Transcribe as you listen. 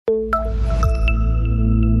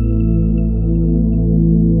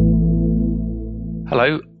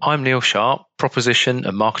Hello, I'm Neil Sharp, Proposition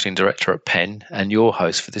and Marketing Director at Penn, and your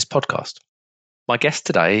host for this podcast. My guest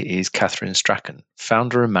today is Kathryn Strachan,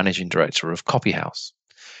 founder and managing director of Copyhouse,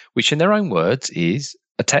 which in their own words is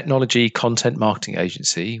a technology content marketing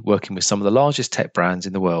agency working with some of the largest tech brands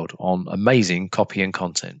in the world on amazing copy and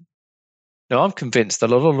content. Now, I'm convinced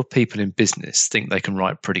that a lot of people in business think they can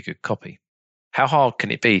write pretty good copy. How hard can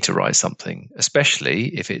it be to write something,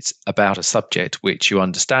 especially if it's about a subject which you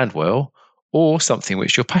understand well or something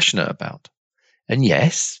which you're passionate about? And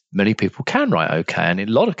yes, many people can write okay, and in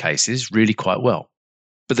a lot of cases, really quite well.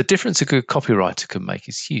 But the difference a good copywriter can make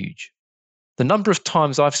is huge. The number of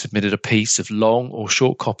times I've submitted a piece of long or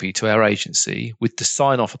short copy to our agency with the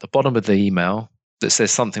sign off at the bottom of the email that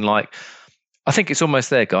says something like, "I think it's almost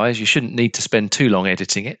there, guys. You shouldn't need to spend too long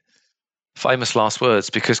editing it." Famous last words,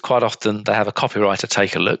 because quite often they have a copywriter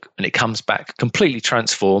take a look and it comes back completely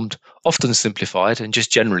transformed, often simplified, and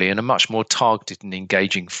just generally in a much more targeted and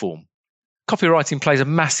engaging form. Copywriting plays a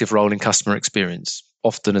massive role in customer experience,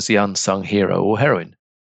 often as the unsung hero or heroine.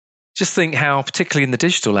 Just think how, particularly in the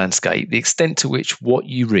digital landscape, the extent to which what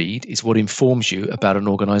you read is what informs you about an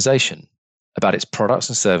organization, about its products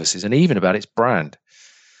and services, and even about its brand.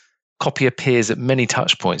 Copy appears at many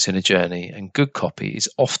touch points in a journey, and good copy is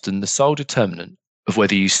often the sole determinant of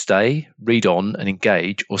whether you stay, read on and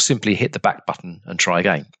engage, or simply hit the back button and try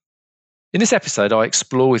again. In this episode, I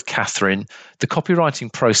explore with Kathryn the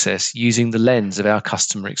copywriting process using the lens of our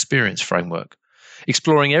customer experience framework,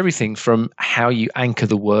 exploring everything from how you anchor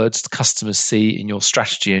the words customers see in your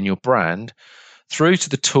strategy and your brand, through to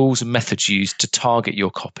the tools and methods used to target your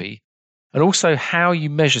copy, and also how you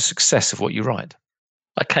measure success of what you write.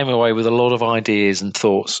 I came away with a lot of ideas and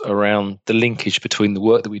thoughts around the linkage between the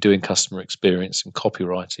work that we do in customer experience and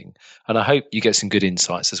copywriting, and I hope you get some good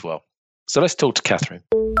insights as well. So let's talk to Kathryn.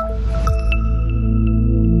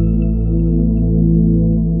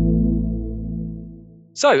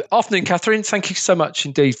 So, afternoon, Kathryn. Thank you so much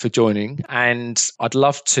indeed for joining. And I'd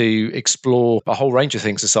love to explore a whole range of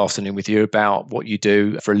things this afternoon with you about what you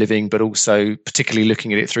do for a living, but also particularly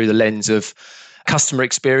looking at it through the lens of customer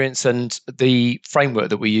experience and the framework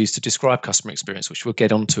that we use to describe customer experience, which we'll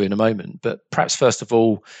get onto in a moment. But perhaps first of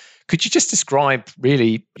all, could you just describe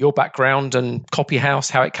really your background and Copyhouse,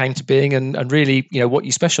 how it came to being, and really, what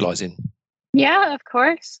you specialize in? Yeah, of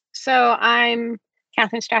course. So I'm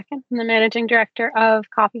Kathryn Strachan. I'm the managing director of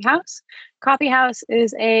Copyhouse. Copyhouse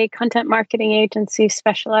is a content marketing agency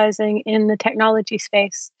specializing in the technology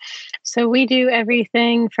space. So we do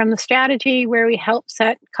everything from the strategy, where we help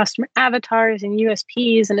set customer avatars and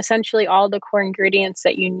USPs and essentially all the core ingredients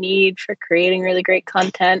that you need for creating really great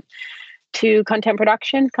content, to content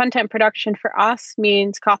production. Content production for us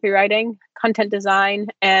means copywriting, content design,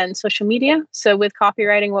 and social media. So with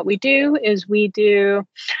copywriting, what we do is we do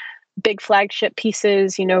big flagship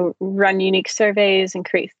pieces, run unique surveys and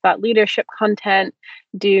create thought leadership content,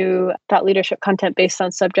 do thought leadership content based on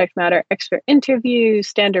subject matter expert interviews,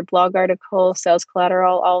 standard blog articles, sales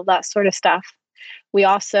collateral, all of that sort of stuff. We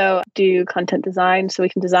also do content design, so we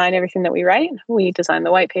can design everything that we write. We design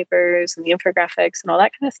the white papers and the infographics and all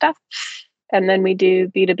that kind of stuff. And then we do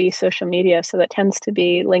B2B social media, so that tends to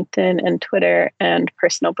be LinkedIn and Twitter and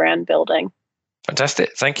personal brand building.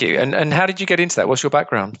 Fantastic. Thank you. And how did you get into that? What's your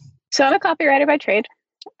background? So I'm a copywriter by trade.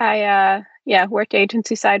 I worked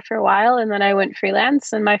agency side for a while, and then I went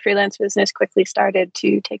freelance, and my freelance business quickly started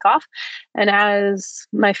to take off. And as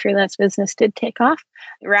my freelance business did take off,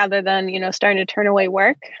 rather than, starting to turn away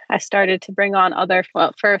work, I started to bring on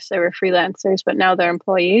first they were freelancers, but now they're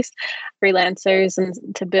employees, freelancers,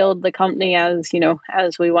 and to build the company as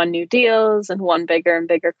we won new deals and won bigger and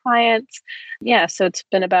bigger clients. Yeah. So it's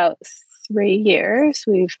been about 3 years.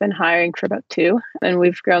 We've been hiring for about 2, and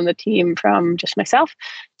we've grown the team from just myself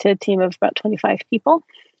to a team of about 25 people,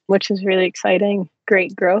 which is really exciting.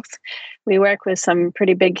 Great growth. We work with some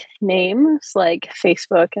pretty big names like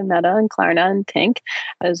Facebook and Meta and Klarna and Tink,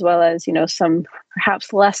 as well as, some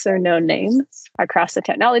perhaps lesser known names across the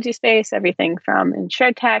technology space, everything from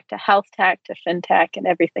insurtech to health tech to FinTech and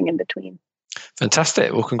everything in between.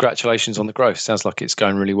 Fantastic. Well, congratulations on the growth. Sounds like it's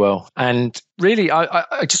going really well. And really,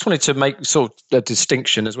 I just wanted to make sort of a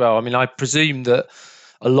distinction as well. I mean, I presume that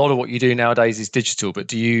a lot of what you do nowadays is digital, but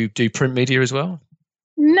do you do print media as well?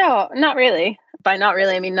 No, not really. By not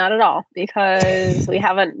really, I mean not at all, because we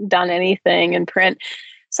haven't done anything in print.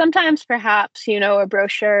 Sometimes perhaps, a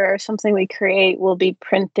brochure or something we create will be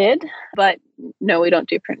printed, but no, we don't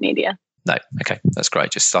do print media. No. Okay. That's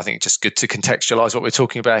great. I think it's just good to contextualize what we're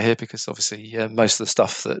talking about here, because obviously most of the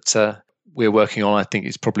stuff that we're working on, I think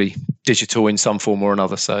it's probably digital in some form or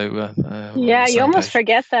another. So yeah, you almost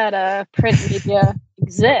forget that print media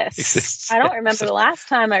exists. I don't remember the last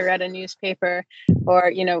time I read a newspaper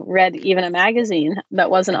or, read even a magazine that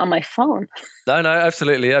wasn't on my phone. No,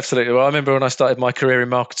 absolutely. Well, I remember when I started my career in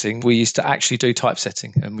marketing, we used to actually do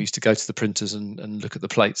typesetting, and we used to go to the printers and look at the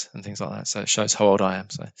plates and things like that. So it shows how old I am.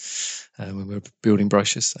 So when we were building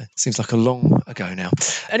brochures, so it seems like a long ago now.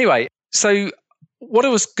 Anyway, so what I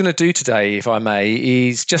was going to do today, if I may,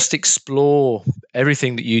 is just explore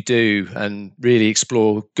everything that you do and really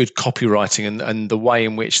explore good copywriting and the way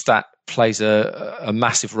in which that plays a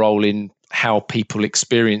massive role in how people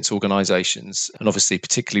experience organizations. And obviously,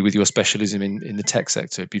 particularly with your specialism in the tech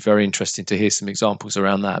sector, it'd be very interesting to hear some examples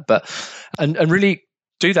around that. But and really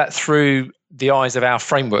do that through the eyes of our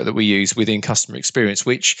framework that we use within customer experience,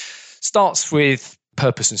 which starts with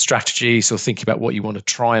purpose and strategy. So thinking about what you want to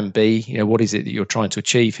try and be, what is it that you're trying to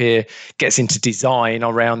achieve here, gets into design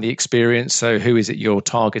around the experience. So who is it you're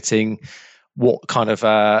targeting? What kind of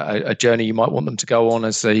a journey you might want them to go on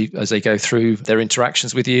as they go through their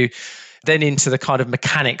interactions with you. Then into the kind of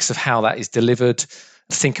mechanics of how that is delivered.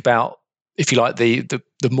 Think about, if you like, the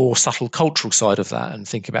more subtle cultural side of that, and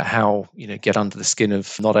think about how, get under the skin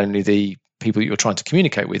of not only the people that you're trying to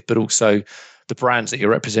communicate with, but also the brands that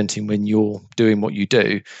you're representing when you're doing what you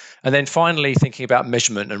do. And then finally, thinking about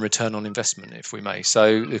measurement and return on investment, if we may.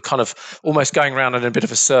 So kind of almost going around in a bit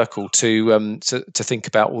of a circle to think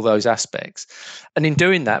about all those aspects. And in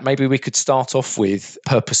doing that, maybe we could start off with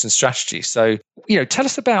purpose and strategy. So, tell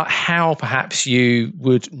us about how perhaps you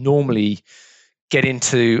would normally get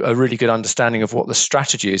into a really good understanding of what the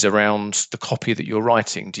strategy is around the copy that you're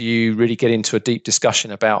writing. Do you really get into a deep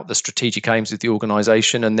discussion about the strategic aims of the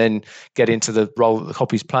organization and then get into the role that the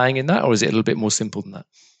copy is playing in that? Or is it a little bit more simple than that?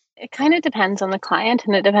 It kind of depends on the client,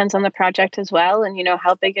 and it depends on the project as well, and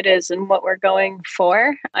how big it is and what we're going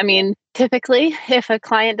for. I mean, typically, if a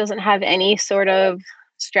client doesn't have any sort of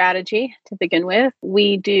strategy to begin with,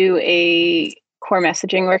 we do a core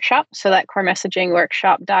messaging workshop. So that core messaging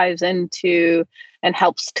workshop dives into and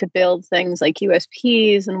helps to build things like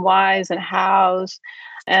USPs and whys and hows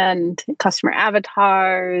and customer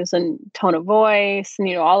avatars and tone of voice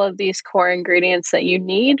and all of these core ingredients that you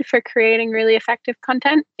need for creating really effective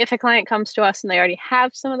content. If a client comes to us and they already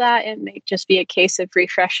have some of that, it may just be a case of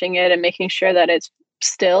refreshing it and making sure that it's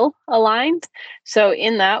still aligned. So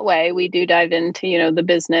in that way, we do dive into, the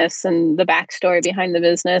business and the backstory behind the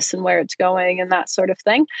business and where it's going and that sort of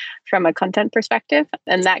thing from a content perspective.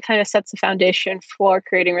 And that kind of sets the foundation for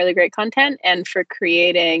creating really great content and for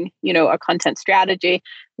creating, a content strategy.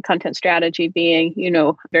 The content strategy being,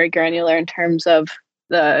 very granular in terms of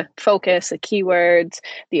the focus, the keywords,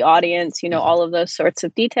 the audience, all of those sorts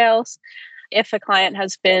of details. If a client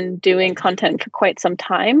has been doing content for quite some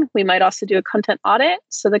time, we might also do a content audit.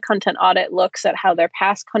 So the content audit looks at how their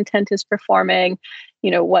past content is performing,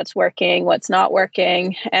 what's working, what's not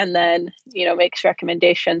working, and then, makes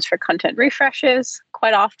recommendations for content refreshes.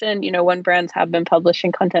 Quite often, when brands have been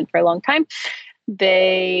publishing content for a long time,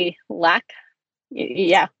 they lack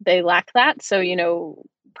that. So,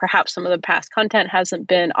 perhaps some of the past content hasn't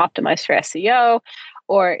been optimized for SEO,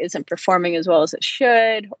 or isn't performing as well as it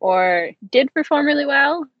should, or did perform really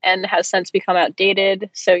well and has since become outdated.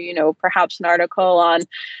 So, perhaps an article on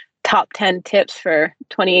top 10 tips for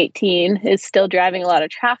 2018 is still driving a lot of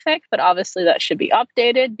traffic, but obviously that should be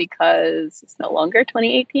updated because it's no longer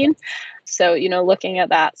 2018. So, looking at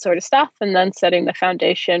that sort of stuff and then setting the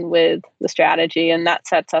foundation with the strategy, and that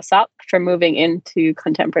sets us up for moving into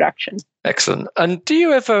content production. Excellent. And do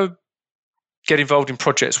you ever get involved in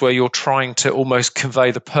projects where you're trying to almost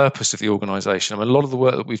convey the purpose of the organization? I mean, a lot of the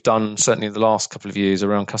work that we've done, certainly in the last couple of years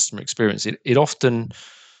around customer experience, it often,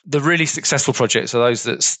 the really successful projects are those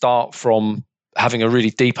that start from having a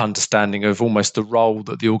really deep understanding of almost the role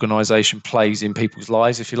that the organization plays in people's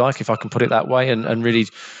lives, if you like, if I can put it that way, and really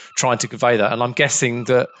trying to convey that. And I'm guessing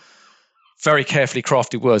that very carefully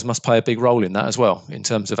crafted words must play a big role in that as well, in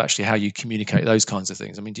terms of actually how you communicate those kinds of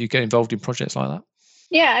things. I mean, do you get involved in projects like that?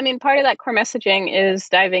 Yeah, I mean, part of that core messaging is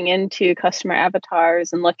diving into customer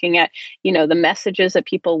avatars and looking at, the messages that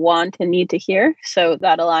people want and need to hear. So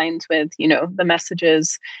that aligns with, the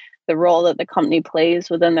messages, the role that the company plays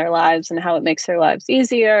within their lives and how it makes their lives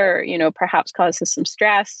easier, perhaps causes some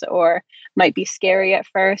stress or might be scary at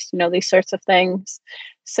first, these sorts of things.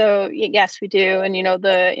 So yes, we do. And,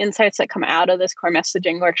 the insights that come out of this core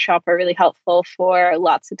messaging workshop are really helpful for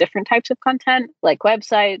lots of different types of content, like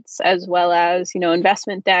websites, as well as,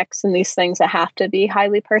 investment decks and these things that have to be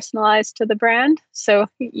highly personalized to the brand. So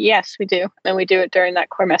yes, we do. And we do it during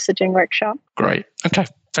that core messaging workshop. Great. Okay.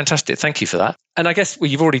 Fantastic. Thank you for that. And I guess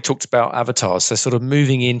you've already talked about avatars. So sort of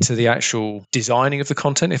moving into the actual designing of the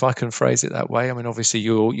content, if I can phrase it that way. I mean, obviously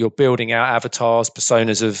you're building out avatars,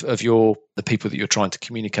 personas of the people that you're trying to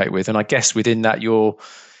communicate with. And I guess within that, you're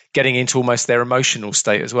getting into almost their emotional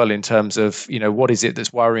state as well in terms of, what is it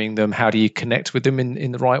that's worrying them? How do you connect with them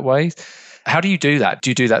in the right way? How do you do that? Do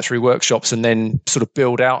you do that through workshops and then sort of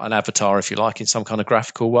build out an avatar, if you like, in some kind of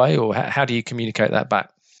graphical way? Or how do you communicate that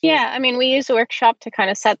back? Yeah, I mean, we use a workshop to kind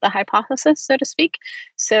of set the hypothesis, so to speak.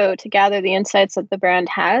 So to gather the insights that the brand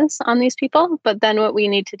has on these people. But then what we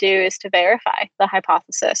need to do is to verify the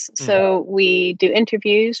hypothesis. So we do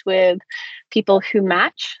interviews with people who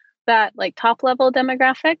match that like top level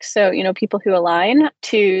demographic. So, people who align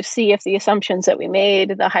to see if the assumptions that we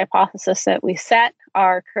made, the hypothesis that we set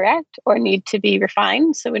are correct or need to be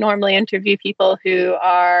refined. So we normally interview people who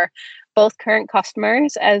are both current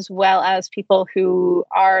customers as well as people who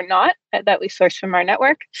are not, that we source from our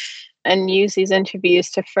network, and use these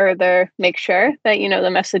interviews to further make sure that, the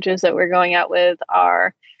messages that we're going out with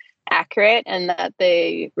are accurate and that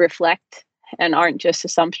they reflect and aren't just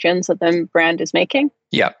assumptions that the brand is making.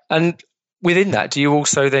 Yeah. And within that, do you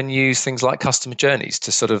also then use things like customer journeys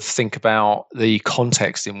to sort of think about the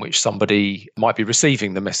context in which somebody might be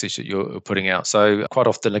receiving the message that you're putting out? So quite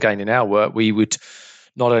often, again, in our work, we would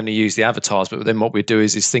not only use the avatars, but then what we do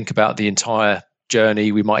is think about the entire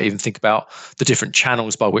journey. We might even think about the different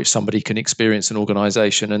channels by which somebody can experience an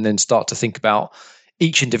organization, and then start to think about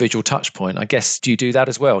each individual touch point. I guess, do you do that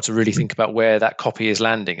as well, to really think about where that copy is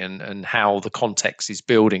landing and how the context is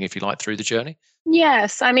building, if you like, through the journey?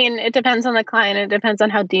 Yes. I mean, it depends on the client. It depends on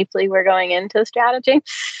how deeply we're going into the strategy.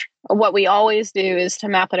 What we always do is to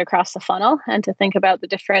map it across the funnel and to think about the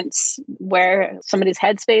difference where somebody's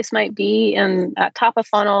headspace might be in at top of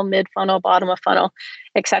funnel, mid funnel, bottom of funnel,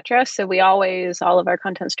 etc. So we always, all of our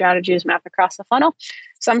content strategies map across the funnel.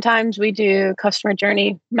 Sometimes we do customer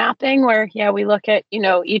journey mapping where, we look at,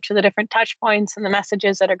 each of the different touch points and the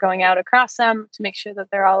messages that are going out across them to make sure that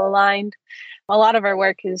they're all aligned. A lot of our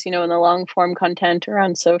work is, in the long form content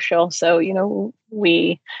around social. So,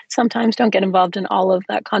 we sometimes don't get involved in all of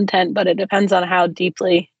that content, but it depends on how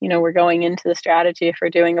deeply, we're going into the strategy, if we're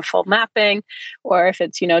doing a full mapping or if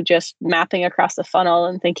it's, just mapping across the funnel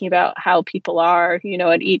and thinking about how people are,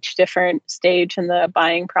 at each different stage in the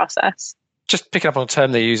buying process. Just picking up on a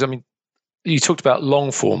term they use, I mean, you talked about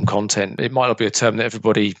long form content. It might not be a term that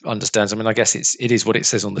everybody understands. I mean, I guess it is what it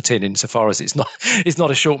says on the tin, insofar as it's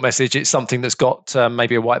not a short message. It's something that's got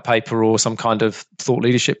maybe a white paper or some kind of thought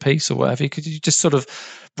leadership piece or whatever. Could you just sort of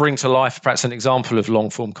bring to life perhaps an example of long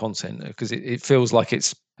form content? Because it feels like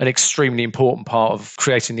it's an extremely important part of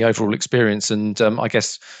creating the overall experience, and I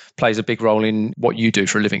guess plays a big role in what you do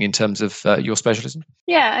for a living in terms of your specialism.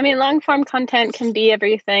 Yeah, I mean, long form content can be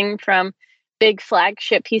everything from big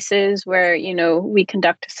flagship pieces where, we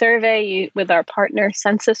conduct a survey with our partner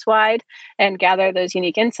Census-wide and gather those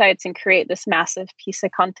unique insights and create this massive piece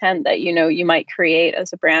of content that, you might create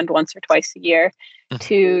as a brand once or twice a year,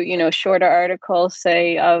 to, shorter articles,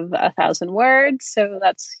 say of 1,000 words. So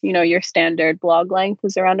that's, your standard blog length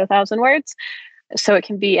is around 1,000 words. So it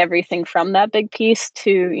can be everything from that big piece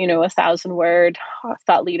to, 1,000-word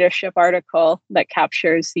thought leadership article that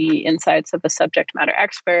captures the insights of a subject matter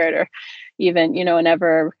expert, or even,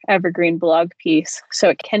 an evergreen blog piece. So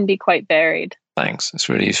it can be quite varied. Thanks. That's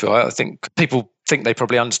really useful. I think people think they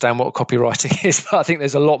probably understand what copywriting is, but I think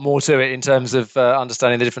there's a lot more to it in terms of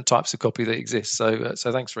understanding the different types of copy that exist. So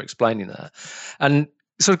thanks for explaining that. And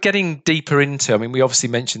sort of getting deeper into, I mean, we obviously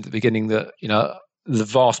mentioned at the beginning that, the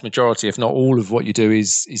vast majority, if not all of what you do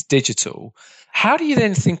is digital. How do you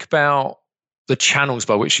then think about the channels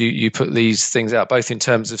by which you put these things out, both in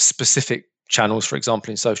terms of specific channels, for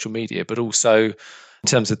example, in social media, but also in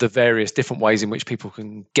terms of the various different ways in which people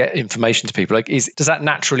can get information to people? Like, does that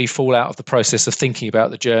naturally fall out of the process of thinking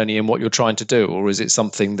about the journey and what you're trying to do? Or is it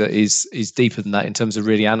something that is deeper than that in terms of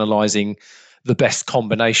really analysing the best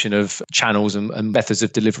combination of channels and methods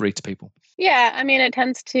of delivery to people? Yeah, I mean, it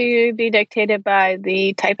tends to be dictated by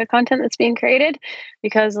the type of content that's being created,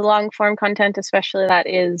 because the long form content, especially that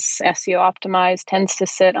is SEO optimized, tends to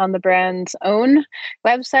sit on the brand's own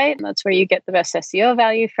website. And that's where you get the best SEO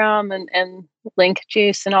value from, and link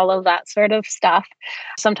juice and all of that sort of stuff.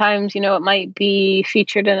 Sometimes, it might be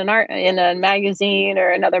featured in in a magazine or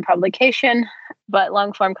another publication, but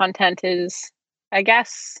long form content is, I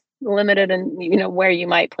guess, limited in, where you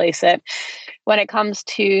might place it. When it comes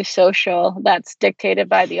to social, that's dictated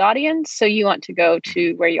by the audience. So you want to go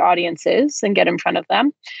to where your audience is and get in front of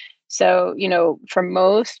them. So, for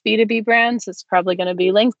most B2B brands, it's probably going to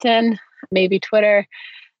be LinkedIn, maybe Twitter.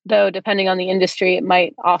 though depending on the industry, it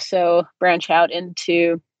might also branch out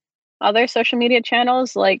into other social media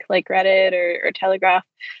channels like Reddit or Telegraph.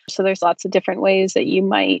 So there's lots of different ways that you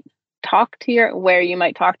might talk to your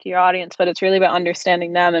audience, but it's really about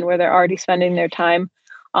understanding them and where they're already spending their time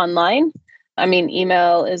online. I mean,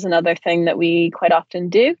 email is another thing that we quite often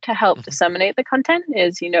do to help disseminate the content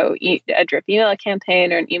is, a drip email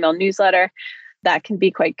campaign or an email newsletter. That can be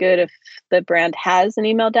quite good if the brand has an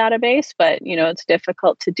email database, but it's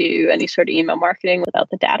difficult to do any sort of email marketing without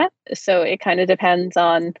the data. So it kind of depends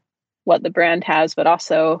on what the brand has, but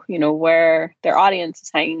also, where their audience is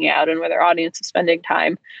hanging out and where their audience is spending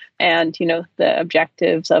time and, the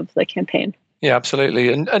objectives of the campaign. Yeah,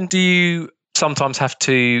 absolutely. And do you sometimes have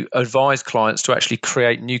to advise clients to actually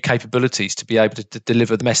create new capabilities to be able to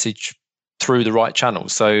deliver the message through the right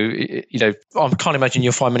channels? So, I can't imagine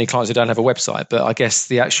you'll find many clients who don't have a website, but I guess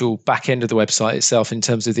the actual back end of the website itself in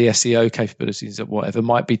terms of the SEO capabilities or whatever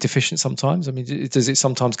might be deficient sometimes. I mean, does it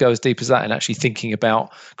sometimes go as deep as that in actually thinking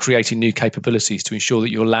about creating new capabilities to ensure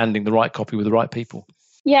that you're landing the right copy with the right people?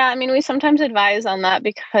 Yeah, I mean, we sometimes advise on that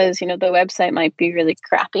because, the website might be really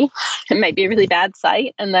crappy. It might be a really bad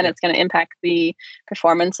site, and then it's going to impact the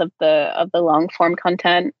performance of the long form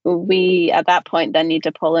content. We, at that point, then need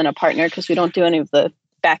to pull in a partner because we don't do any of the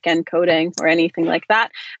back end coding or anything like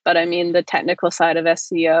that. But I mean, the technical side of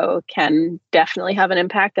SEO can definitely have an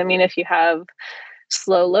impact. I mean, if you have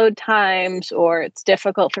slow load times, or it's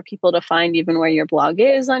difficult for people to find even where your blog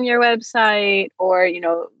is on your website, or,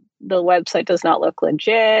 the website does not look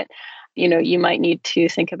legit, you might need to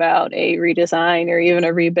think about a redesign or even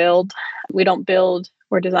a rebuild. We don't build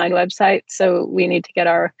or design websites, so we need to get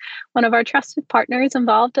one of our trusted partners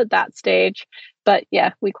involved at that stage. But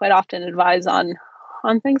yeah, we quite often advise on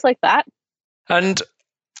things like that. And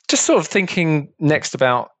just sort of thinking next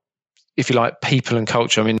about, if you like, people and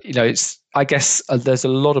culture. I mean, I guess there's a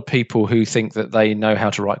lot of people who think that they know how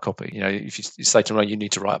to write copy. If you say to them, you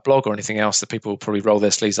need to write a blog or anything else, the people will probably roll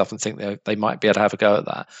their sleeves up and think they might be able to have a go at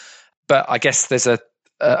that. But I guess there's a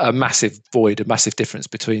massive void, a massive difference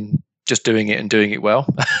between just doing it and doing it well.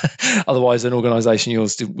 Otherwise, an organization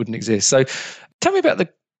yours wouldn't exist. So tell me about the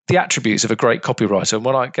attributes of a great copywriter. And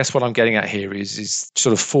what I'm getting at here is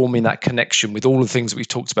sort of forming that connection with all the things that we've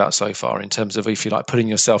talked about so far in terms of, if you like, putting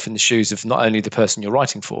yourself in the shoes of not only the person you're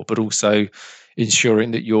writing for, but also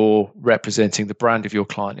ensuring that you're representing the brand of your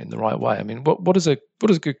client in the right way. I mean, what does a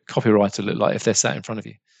good copywriter look like if they're sat in front of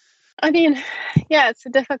you? I mean, yeah, it's a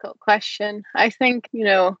difficult question. I think,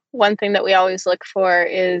 one thing that we always look for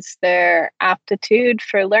is their aptitude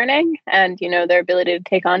for learning and, their ability to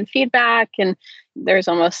take on feedback. And there's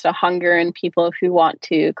almost a hunger in people who want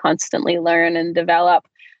to constantly learn and develop.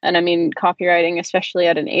 And I mean, copywriting, especially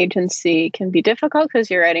at an agency, can be difficult because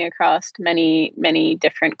you're writing across many, many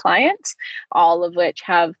different clients, all of which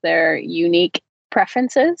have their unique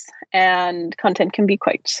preferences, and content can be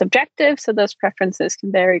quite subjective. So those preferences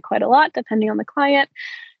can vary quite a lot depending on the client.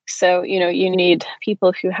 So, you need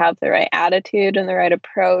people who have the right attitude and the right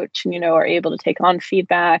approach and, are able to take on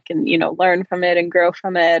feedback and, learn from it and grow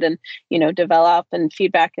from it and, develop. And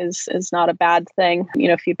feedback is not a bad thing.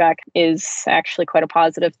 Feedback is actually quite a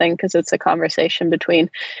positive thing because it's a conversation between,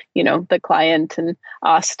 the client and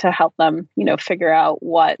us to help them, figure out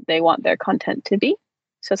what they want their content to be.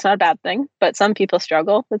 So it's not a bad thing, but some people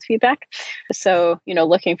struggle with feedback. So,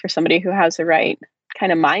 looking for somebody who has the right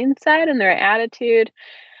kind of mindset and the right attitude.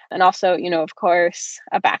 And also, of course,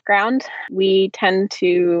 a background. We tend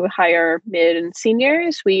to hire mid and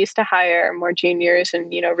seniors. We used to hire more juniors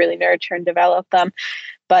and, really nurture and develop them.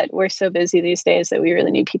 But we're so busy these days that we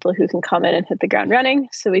really need people who can come in and hit the ground running.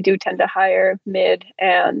 So we do tend to hire mid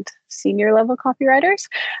and senior level copywriters.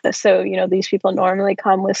 So, these people normally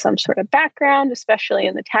come with some sort of background, especially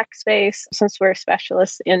in the tech space, since we're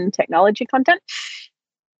specialists in technology content.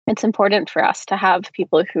 It's important for us to have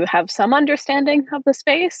people who have some understanding of the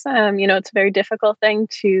space. It's a very difficult thing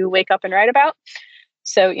to wake up and write about.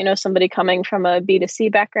 So, somebody coming from a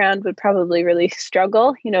B2C background would probably really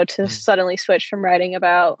struggle, to suddenly switch from writing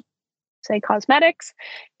about, say, cosmetics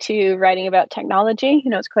to writing about technology.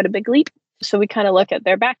 It's quite a big leap. So we kind of look at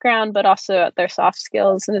their background, but also at their soft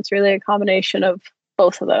skills. And it's really a combination of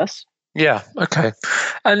both of those. Yeah. Okay.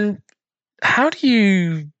 And how do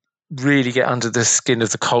you really get under the skin of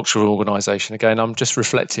the cultural organization? Again, I'm just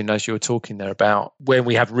reflecting as you were talking there about when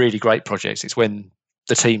we have really great projects, it's when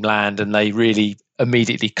the team land and they really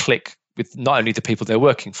immediately click with not only the people they're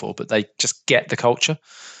working for, but they just get the culture.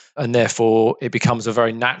 And therefore it becomes a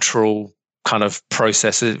very natural kind of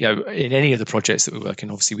processes, in any of the projects that we work in?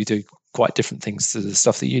 Obviously, we do quite different things to the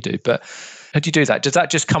stuff that you do, but how do you do that? Does that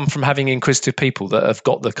just come from having inquisitive people that have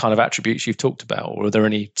got the kind of attributes you've talked about, or are there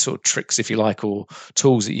any sort of tricks, if you like, or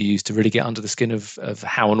tools that you use to really get under the skin of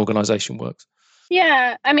how an organization works?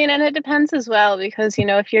 Yeah, I mean, and it depends as well, because,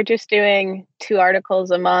 if you're just doing 2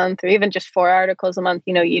 articles a month or even just 4 articles a month,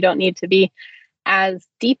 you don't need to be as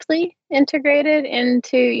deeply integrated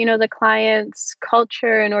into, the client's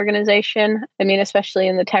culture and organization. I mean, especially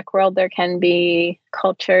in the tech world, there can be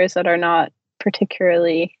cultures that are not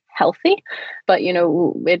particularly healthy, but,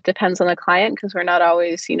 it depends on the client, because we're not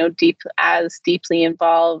always, deeply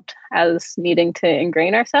involved as needing to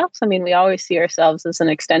ingrain ourselves. I mean, we always see ourselves as an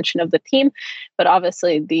extension of the team, but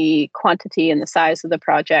obviously the quantity and the size of the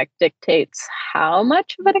project dictates how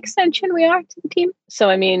much of an extension we are to the team. So,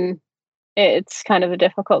 I mean, it's kind of a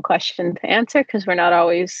difficult question to answer, because we're not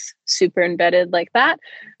always super embedded like that.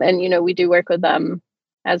 And, we do work with them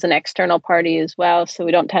as an external party as well. So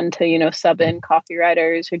we don't tend to, sub in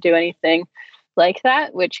copywriters or do anything like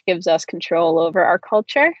that, which gives us control over our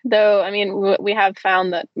culture. Though, I mean, we have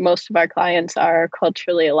found that most of our clients are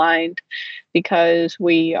culturally aligned, because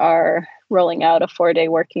we are rolling out a 4-day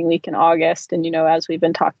working week in August. And, as we've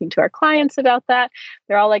been talking to our clients about that,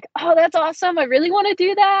 they're all like, "Oh, that's awesome. I really want to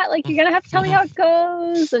do that. Like, you're going to have to tell me how it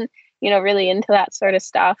goes." And, really into that sort of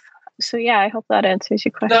stuff. So, yeah, I hope that answers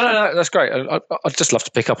your question. No, that's great. I'd just love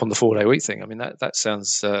to pick up on the 4-day week thing. I mean, that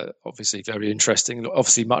sounds obviously very interesting.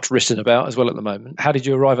 Obviously much written about as well at the moment. How did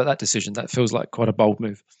you arrive at that decision? That feels like quite a bold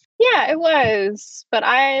move. Yeah, it was. But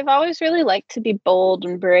I've always really liked to be bold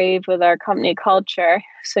and brave with our company culture.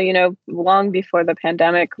 So, long before the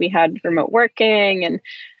pandemic, we had remote working, and,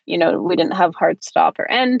 we didn't have hard stop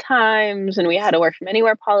or end times, and we had a work from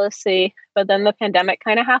anywhere policy. But then the pandemic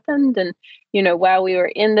kind of happened. And, while we were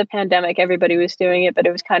in the pandemic, everybody was doing it, but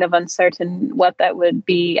it was kind of uncertain what that would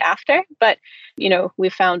be after. But, we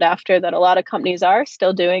found after that a lot of companies are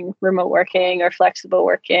still doing remote working or flexible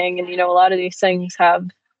working. And, a lot of these things have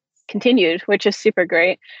continued, which is super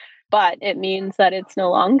great. But it means that it's no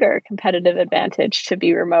longer a competitive advantage to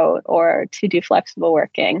be remote or to do flexible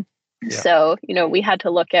working. Yeah. So, we had to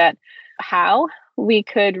look at how we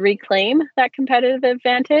could reclaim that competitive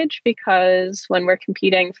advantage, because when we're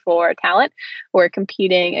competing for talent, we're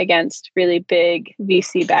competing against really big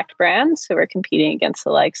VC-backed brands. So we're competing against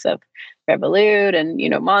the likes of Revolut and,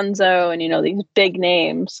 Monzo and, these big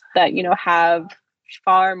names that, have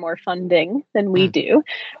far more funding than we do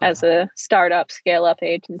as a startup scale-up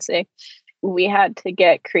agency. We had to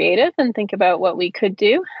get creative and think about what we could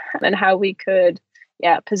do and how we could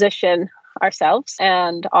position ourselves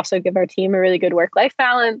and also give our team a really good work-life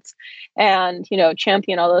balance and,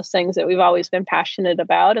 champion all those things that we've always been passionate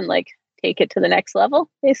about and take it to the next level,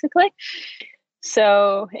 basically.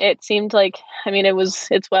 So it seemed like,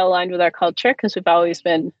 it's well aligned with our culture, because we've always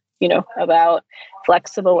been, about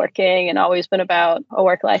flexible working and always been about a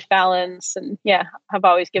work-life balance. And have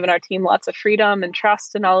always given our team lots of freedom and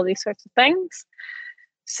trust and all of these sorts of things.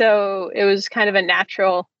 So it was kind of a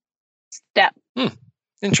natural step.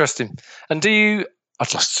 Interesting. And I'll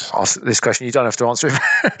just ask this question, you don't have to answer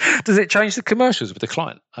it. Does it change the commercials with the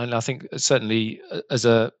client? And I think certainly as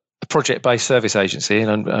a project-based service agency,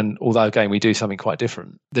 and although again we do something quite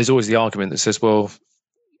different, there's always the argument that says, well,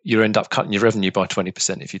 you end up cutting your revenue by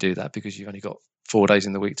 20% if you do that, because you've only got 4 days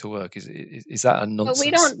in the week to work. Is that a nonsense? But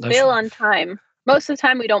we don't bill on time. Most of the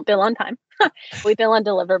time, we don't bill on time. We bill on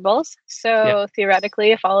deliverables. So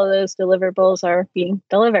theoretically, if all of those deliverables are being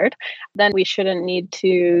delivered, then we shouldn't need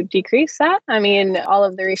to decrease that. I mean, all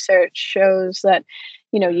of the research shows that,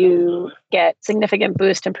 you get significant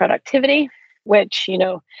boost in productivity, which,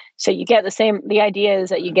 so you get the idea is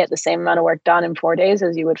that you get the same amount of work done in 4 days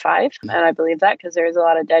as you would 5. And I believe that, because there's a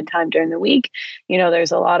lot of dead time during the week.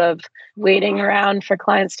 There's a lot of waiting around for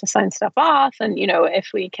clients to sign stuff off. And, if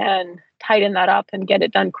we can tighten that up and get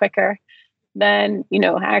it done quicker, then,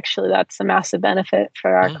 actually that's a massive benefit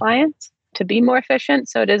for our clients to be more efficient.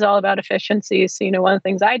 So it is all about efficiency. So, one of the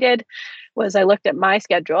things I did was I looked at my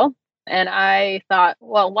schedule and I thought,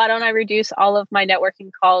 well, why don't I reduce all of my networking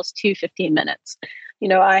calls to 15 minutes?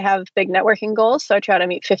 I have big networking goals, so I try to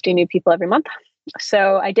meet 50 new people every month.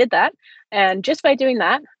 So I did that. And just by doing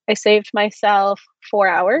that, I saved myself 4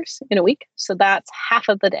 hours in a week. So that's half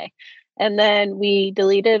of the day. And then we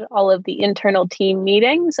deleted all of the internal team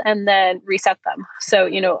meetings and then reset them. So,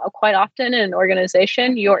 quite often in an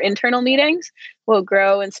organization, your internal meetings will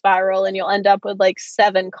grow and spiral, and you'll end up with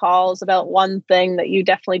 7 calls about one thing that you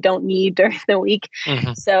definitely don't need during the week.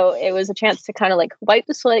 Mm-hmm. So it was a chance to kind of wipe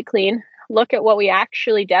the slate clean, look at what we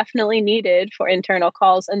actually definitely needed for internal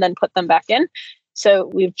calls, and then put them back in. So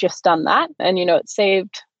we've just done that. And, it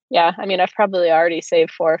saved, I've probably already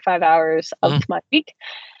saved 4 or 5 hours of my week.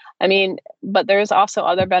 But there's also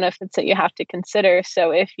other benefits that you have to consider.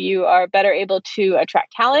 So if you are better able to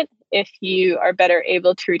attract talent, if you are better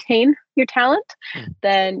able to retain your talent,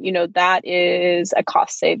 then, that is a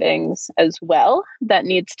cost savings as well that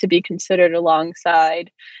needs to be considered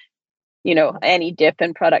alongside, any dip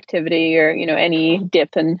in productivity or, any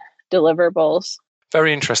dip in deliverables.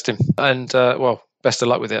 Very interesting. And best of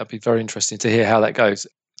luck with it. It'll be very interesting to hear how that goes.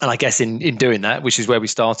 And I guess in doing that, which is where we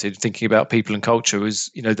started thinking about people and culture, was,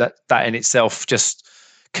 that in itself just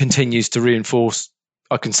continues to reinforce.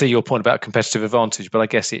 I can see your point about competitive advantage, but I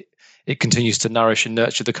guess it continues to nourish and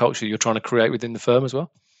nurture the culture you're trying to create within the firm as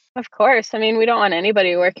well. Of course. We don't want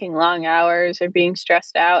anybody working long hours or being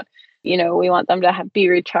stressed out. We want them to be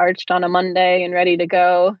recharged on a Monday and ready to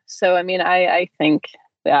go. So, I think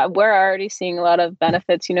we're already seeing a lot of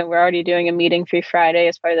benefits. We're already doing a meeting-free Friday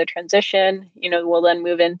as part of the transition. We'll then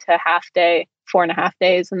move into half day, 4.5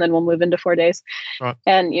 days, and then we'll move into 4 days. Right.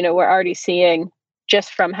 And, we're already seeing,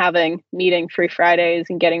 just from having meeting-free Fridays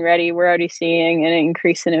and getting ready, we're already seeing an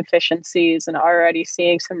increase in efficiencies and already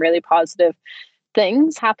seeing some really positive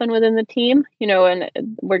things happen within the team, and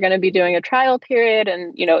we're going to be doing a trial period,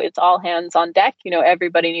 and, it's all hands on deck.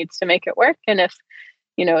 Everybody needs to make it work. And if,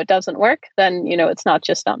 it doesn't work, then, it's not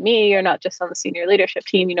just on me or not just on the senior leadership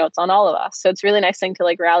team, it's on all of us. So it's a really nice thing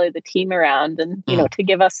to rally the team around and, to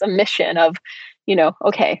give us a mission of,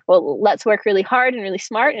 okay, well, let's work really hard and really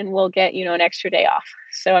smart and we'll get, an extra day off.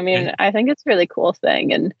 So, I think it's a really cool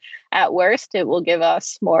thing. And at worst, it will give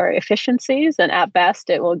us more efficiencies. And at best,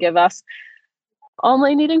 it will give us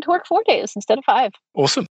only needing to work 4 days instead of 5.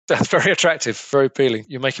 Awesome. That's very attractive, very appealing.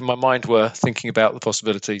 You're making my mind worth thinking about the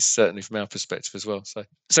possibilities, certainly from our perspective as well.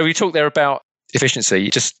 So we talked there about efficiency.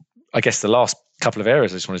 Just, I guess, the last couple of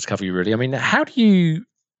areas I just wanted to cover you really. How do you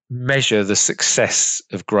measure the success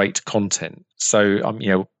of great content? So,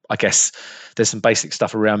 I guess there's some basic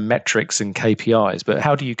stuff around metrics and KPIs, but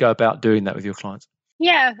how do you go about doing that with your clients?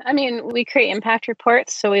 Yeah, we create impact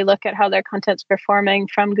reports. So we look at how their content's performing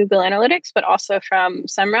from Google Analytics, but also from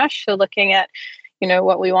SEMrush. So looking at,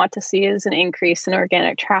 what we want to see is an increase in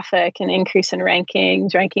organic traffic, an increase in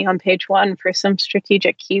rankings, ranking on page 1 for some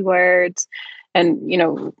strategic keywords, and,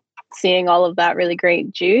 seeing all of that really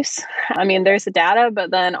great juice. There's the data, but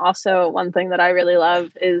then also one thing that I really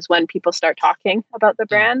love is when people start talking about the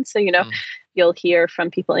brand. So, you'll hear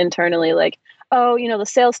from people internally like, oh, the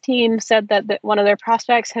sales team said that one of their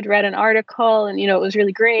prospects had read an article and, it was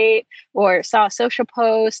really great, or saw a social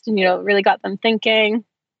post and, it really got them thinking.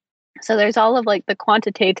 So there's all of the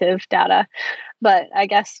quantitative data, but I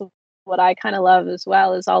guess what I kind of love as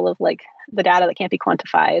well is all of the data that can't be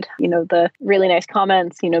quantified, the really nice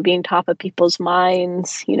comments, being top of people's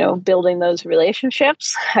minds, building those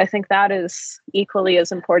relationships. I think that is equally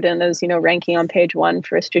as important as, ranking on page 1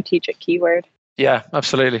 for a strategic keyword. Yeah,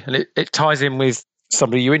 absolutely. And it ties in with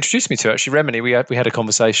somebody you introduced me to, actually, Remini. We had a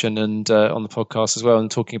conversation and on the podcast as well, and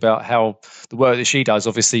talking about how the work that she does,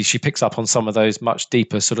 obviously she picks up on some of those much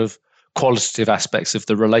deeper sort of qualitative aspects of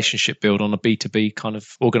the relationship build on a B2B kind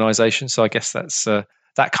of organization. So I guess that's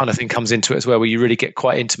that kind of thing comes into it as well, where you really get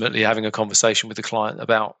quite intimately having a conversation with the client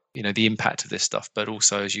about, the impact of this stuff, but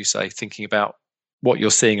also, as you say, thinking about what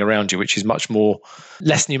you're seeing around you, which is much more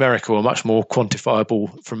less numerical or much more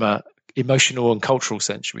quantifiable from a emotional and cultural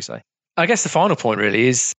sense, should we say. I guess the final point really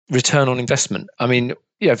is return on investment.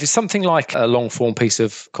 If it's something like a long form piece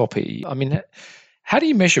of copy, how do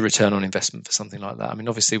you measure return on investment for something like that?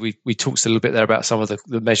 Obviously we talked a little bit there about some of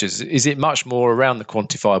the measures. Is it much more around the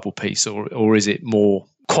quantifiable piece, or is it more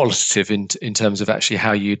qualitative in terms of actually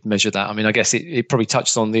how you'd measure that? I guess it probably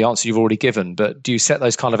touches on the answer you've already given, but do you set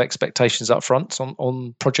those kind of expectations up front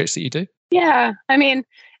on projects that you do? Yeah,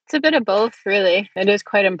 it's a bit of both, really. It is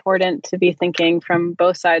quite important to be thinking from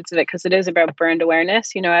both sides of it because it is about brand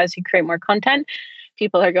awareness. As you create more content,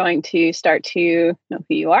 people are going to start to know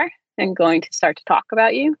who you are and going to start to talk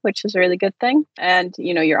about you, which is a really good thing. And,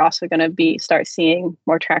 you're also going to start seeing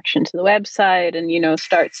more traction to the website and,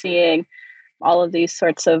 start seeing all of these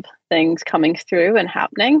sorts of things coming through and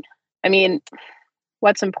happening.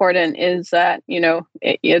 What's important is that,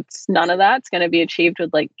 it's none of that's going to be achieved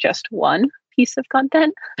with just one piece of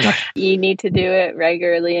content. You need to do it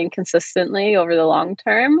regularly and consistently over the long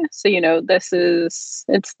term. So,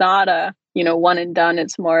 it's not a, one and done.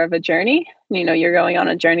 It's more of a journey. You're going on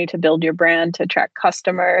a journey to build your brand, to attract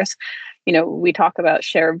customers, we talk about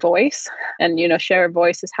share of voice, and, share of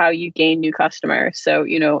voice is how you gain new customers. So,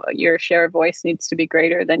 your share of voice needs to be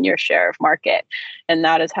greater than your share of market. And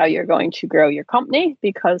that is how you're going to grow your company,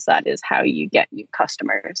 because that is how you get new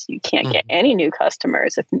customers. You can't get any new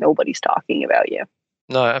customers if nobody's talking about you.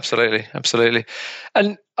 No, absolutely. Absolutely.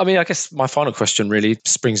 And I mean, I guess my final question really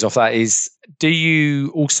springs off that is, do you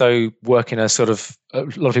also work in a sort of, a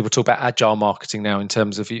lot of people talk about agile marketing now in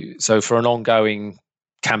terms of you, so for an ongoing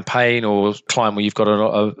campaign or client where you've got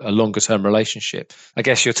a longer term relationship, I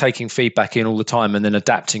guess you're taking feedback in all the time and then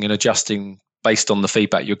adapting and adjusting based on the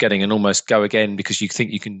feedback you're getting, and almost go again because you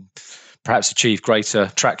think you can perhaps achieve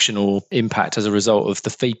greater traction or impact as a result of the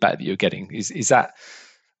feedback that you're getting. Is that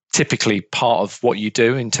typically part of what you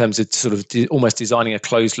do in terms of sort of almost designing a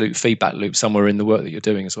closed loop feedback loop somewhere in the work that you're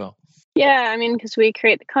doing as well? Yeah, I mean, because we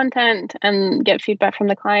create the content and get feedback from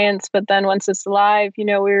the clients, but then once it's live, we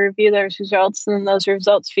review those results, and then those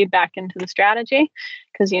results feed back into the strategy.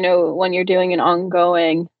 Because, when you're doing an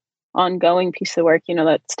ongoing piece of work,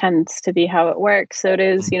 that tends to be how it works. So it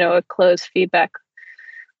is, a closed feedback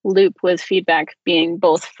loop, with feedback being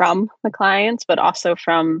both from the clients, but also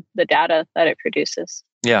from the data that it produces.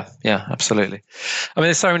 Yeah, absolutely. I mean,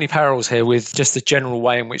 there's so many parallels here with just the general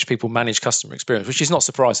way in which people manage customer experience, which is not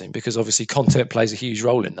surprising because obviously content plays a huge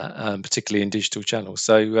role in that, particularly in digital channels.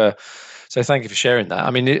 So thank you for sharing that.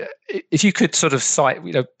 I mean, if you could sort of cite,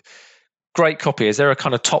 great copy, is there a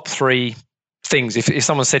kind of top three things? If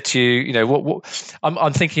someone said to you, what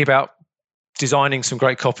I'm thinking about designing some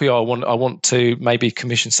great copy, or I want to maybe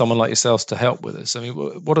commission someone like yourselves to help with us. I mean,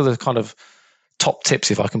 what are the kind of top tips,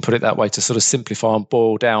 if I can put it that way, to sort of simplify and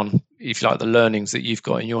boil down, if you like, the learnings that you've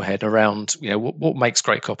got in your head around, what makes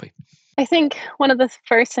great copy? I think one of the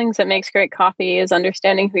first things that makes great copy is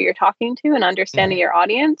understanding who you're talking to and understanding your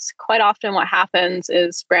audience. Quite often what happens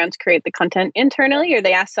is brands create the content internally, or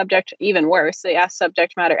they ask even worse, they ask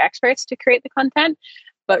subject matter experts to create the content,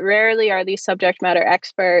 but rarely are these subject matter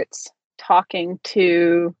experts talking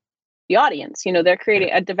to the audience. They're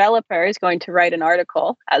creating, a developer is going to write an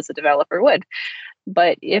article as a developer would.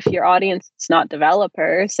 But if your audience is not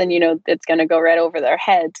developers, then, it's going to go right over their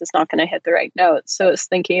heads. It's not going to hit the right notes. So it's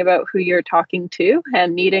thinking about who you're talking to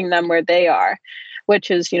and meeting them where they are,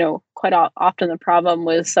 which is, quite often the problem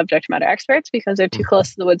with subject matter experts, because they're too close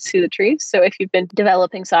to the woods to the trees. So if you've been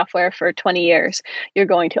developing software for 20 years, you're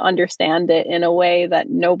going to understand it in a way that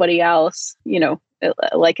nobody else,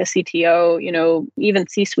 like a CTO, even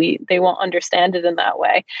C-suite, they won't understand it in that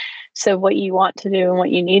way. So what you want to do and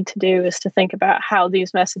what you need to do is to think about how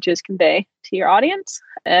these messages convey to your audience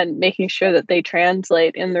and making sure that they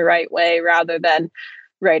translate in the right way, rather than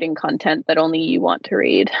writing content that only you want to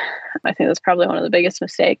read. I think that's probably one of the biggest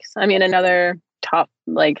mistakes. I mean, another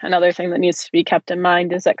thing that needs to be kept in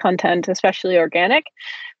mind is that content, especially organic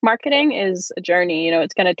marketing, is a journey.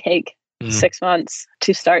 It's going to take 6 months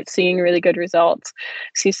to start seeing really good results.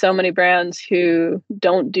 See so many brands who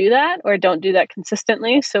don't do that, or don't do that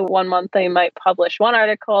consistently. So 1 month they might publish 1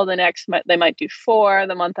 article, the next they might do 4,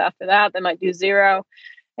 the month after that they might do 0.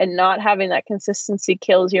 And not having that consistency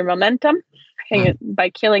kills your momentum. And by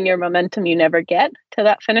killing your momentum, you never get to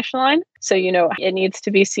that finish line. So, it needs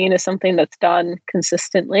to be seen as something that's done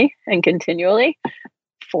consistently and continually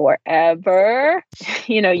forever.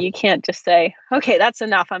 You can't just say, okay, that's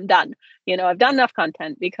enough, I'm done. I've done enough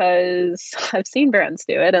content, because I've seen brands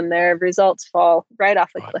do it and their results fall right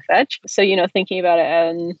off the cliff edge. So, thinking about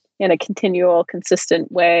it in a continual, consistent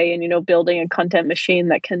way, and, building a content machine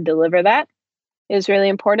that can deliver that is really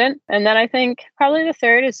important. And then I think probably the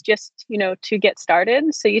third is just, to get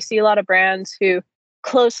started. So you see a lot of brands who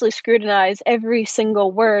closely scrutinize every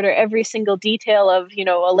single word or every single detail of, a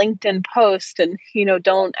LinkedIn post, and,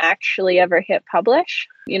 don't actually ever hit publish,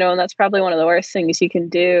 and that's probably one of the worst things you can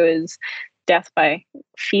do, is death by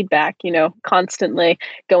feedback, constantly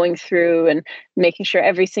going through and making sure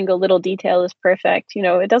every single little detail is perfect.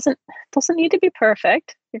 It doesn't need to be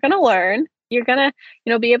perfect. You're going to learn. You're going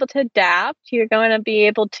to, be able to adapt. You're going to be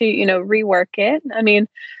able to, rework it. I mean,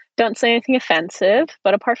 don't say anything offensive,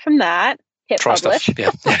 but apart from that, hit Try publish.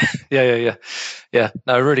 Stuff. Yeah.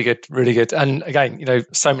 No, really good. And again,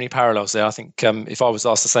 so many parallels there. I think if I was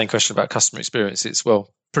asked the same question about customer experience, it's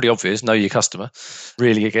pretty obvious. Know your customer,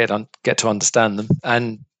 really get to understand them,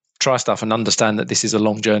 and try stuff and understand that this is a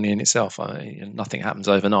long journey in itself. Nothing happens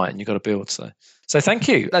overnight, and you've got to build. So thank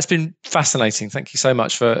you. That's been fascinating. Thank you so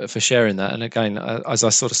much for sharing that. And again, as I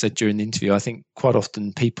sort of said during the interview, I think quite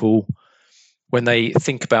often people, when they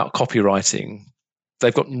think about copywriting,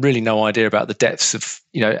 they've got really no idea about the depths of,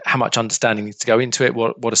 how much understanding needs to go into it,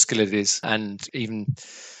 what a skill it is, and even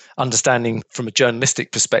understanding from a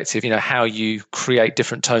journalistic perspective, how you create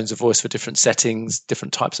different tones of voice for different settings,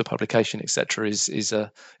 different types of publication, etc., is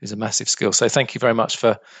a massive skill. So thank you very much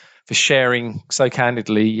for sharing so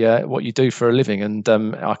candidly what you do for a living. And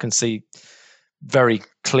I can see very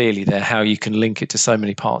clearly there how you can link it to so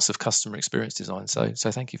many parts of customer experience design. So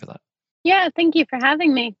thank you for that. Yeah, thank you for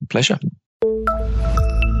having me. Pleasure.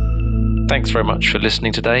 Thanks very much for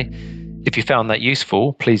listening today. If you found that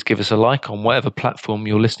useful, please give us a like on whatever platform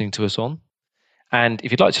you're listening to us on. And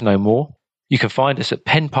if you'd like to know more, you can find us at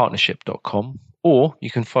penpartnership.com, or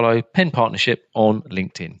you can follow Pen Partnership on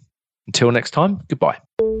LinkedIn. Until next time, goodbye.